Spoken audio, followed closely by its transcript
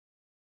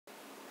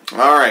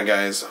Alright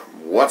guys,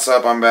 what's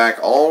up? I'm back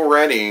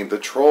already. The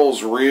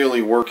troll's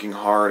really working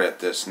hard at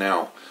this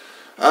now.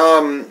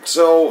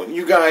 So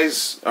you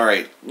guys,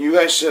 alright, you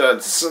guys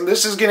should, so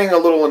this is getting a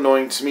little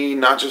annoying to me,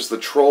 not just the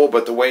troll,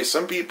 but the way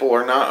some people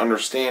are not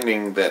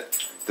understanding that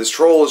this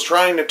troll is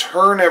trying to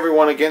turn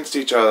everyone against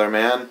each other,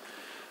 man.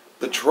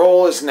 The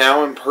troll is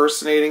now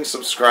impersonating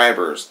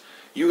subscribers.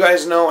 You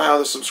guys know how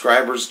the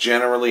subscribers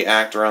generally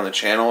act around the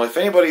channel. If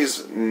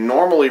anybody's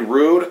normally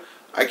rude,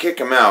 I kick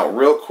them out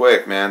real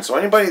quick, man. So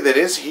anybody that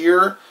is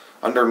here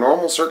under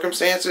normal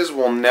circumstances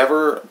will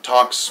never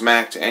talk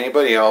smack to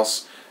anybody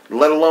else,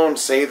 let alone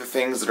say the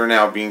things that are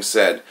now being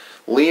said.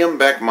 Liam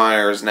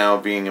Beckmeyer is now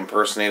being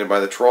impersonated by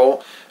the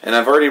troll, and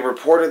I've already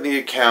reported the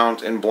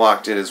account and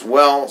blocked it as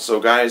well. So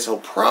guys, he'll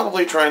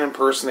probably try and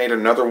impersonate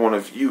another one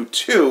of you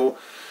too.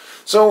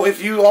 So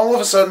if you all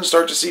of a sudden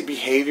start to see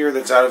behavior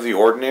that's out of the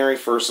ordinary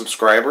for a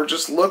subscriber,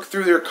 just look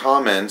through their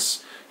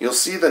comments. You'll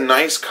see the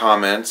nice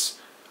comments.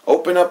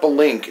 Open up a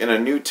link in a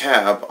new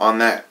tab on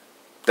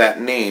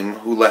that name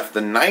who left the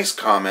nice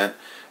comment,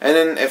 and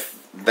then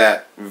if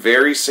that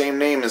very same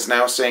name is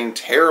now saying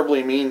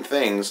terribly mean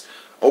things,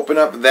 open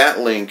up that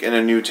link in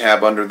a new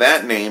tab under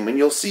that name, and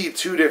you'll see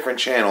two different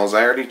channels.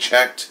 I already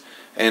checked,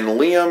 and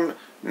Liam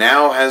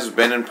now has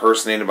been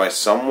impersonated by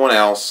someone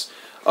else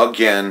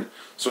again.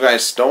 So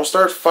guys, don't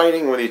start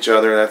fighting with each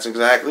other. That's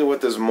exactly what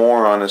this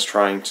moron is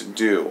trying to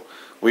do.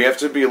 We have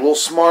to be a little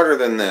smarter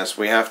than this.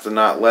 We have to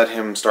not let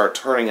him start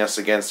turning us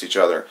against each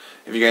other.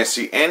 If you guys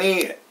see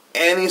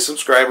any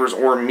subscribers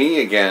or me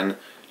again,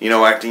 you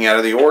know, acting out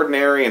of the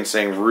ordinary and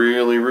saying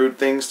really rude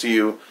things to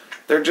you,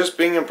 they're just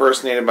being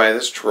impersonated by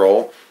this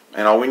troll,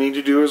 and all we need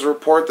to do is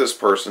report this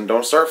person.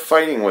 Don't start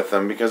fighting with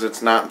them because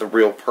it's not the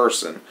real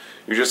person.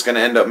 You're just going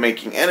to end up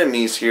making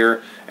enemies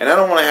here, and I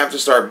don't want to have to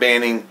start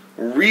banning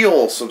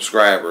real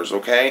subscribers,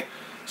 okay?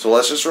 So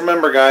let's just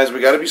remember, guys, we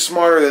got to be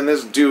smarter than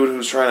this dude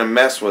who's trying to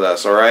mess with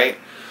us, alright?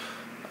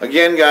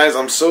 Again, guys,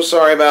 I'm so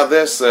sorry about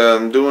this.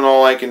 I'm doing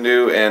all I can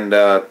do,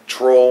 and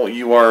troll,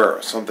 you are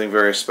something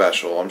very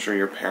special. I'm sure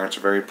your parents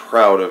are very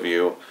proud of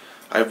you.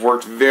 I've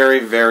worked very,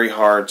 very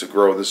hard to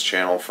grow this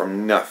channel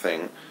from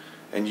nothing,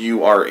 and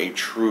you are a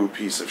true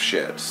piece of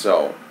shit.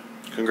 So,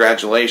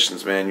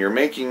 congratulations, man. You're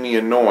making me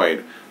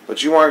annoyed,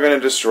 but you aren't going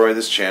to destroy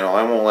this channel.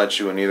 I won't let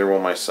you, and neither will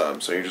my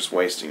subs, so you're just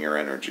wasting your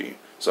energy.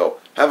 So,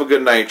 have a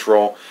good night,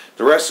 troll.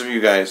 The rest of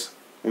you guys,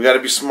 we got to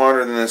be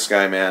smarter than this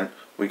guy, man.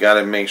 We got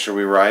to make sure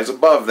we rise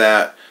above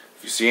that.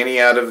 If you see any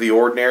out of the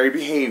ordinary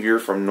behavior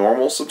from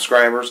normal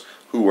subscribers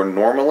who are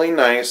normally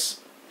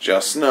nice,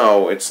 just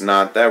know it's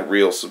not that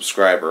real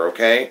subscriber,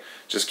 okay?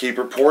 Just keep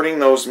reporting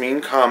those mean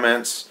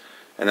comments,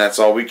 and that's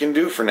all we can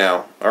do for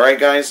now.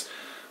 Alright, guys?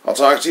 I'll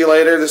talk to you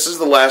later. This is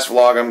the last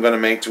vlog I'm going to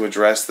make to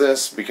address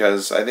this,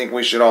 because I think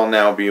we should all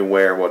now be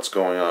aware of what's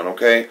going on,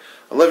 okay?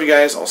 I love you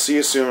guys. I'll see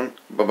you soon.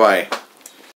 Bye-bye.